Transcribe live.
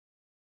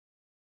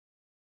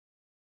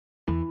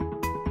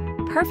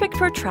Perfect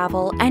for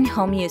travel and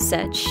home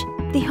usage,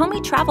 the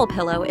HOMIEE travel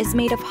pillow is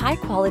made of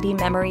high-quality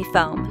memory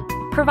foam,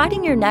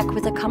 providing your neck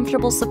with a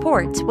comfortable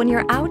support when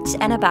you're out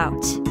and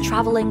about,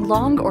 traveling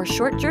long or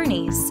short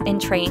journeys in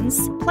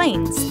trains,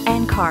 planes,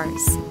 and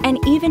cars, and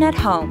even at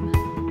home.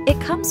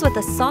 It comes with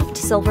a soft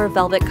silver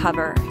velvet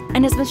cover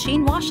and is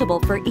machine washable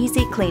for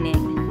easy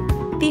cleaning.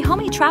 The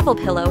HOMIEE travel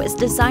pillow is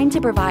designed to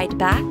provide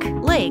back,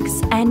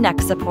 legs, and neck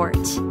support.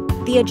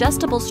 The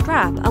adjustable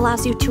strap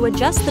allows you to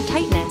adjust the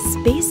tightness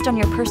based on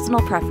your personal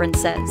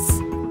preferences.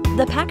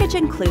 The package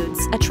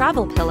includes a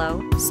travel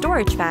pillow,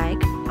 storage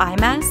bag, eye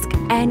mask,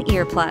 and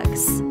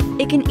earplugs.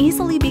 It can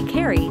easily be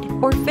carried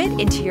or fit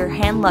into your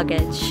hand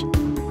luggage.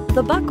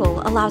 The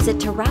buckle allows it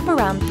to wrap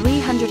around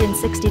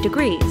 360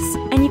 degrees,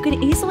 and you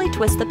can easily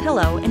twist the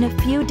pillow in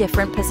a few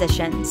different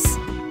positions.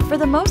 For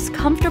the most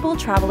comfortable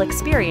travel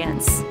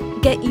experience,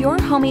 get your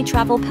HOMIEE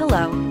travel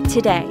pillow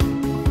today.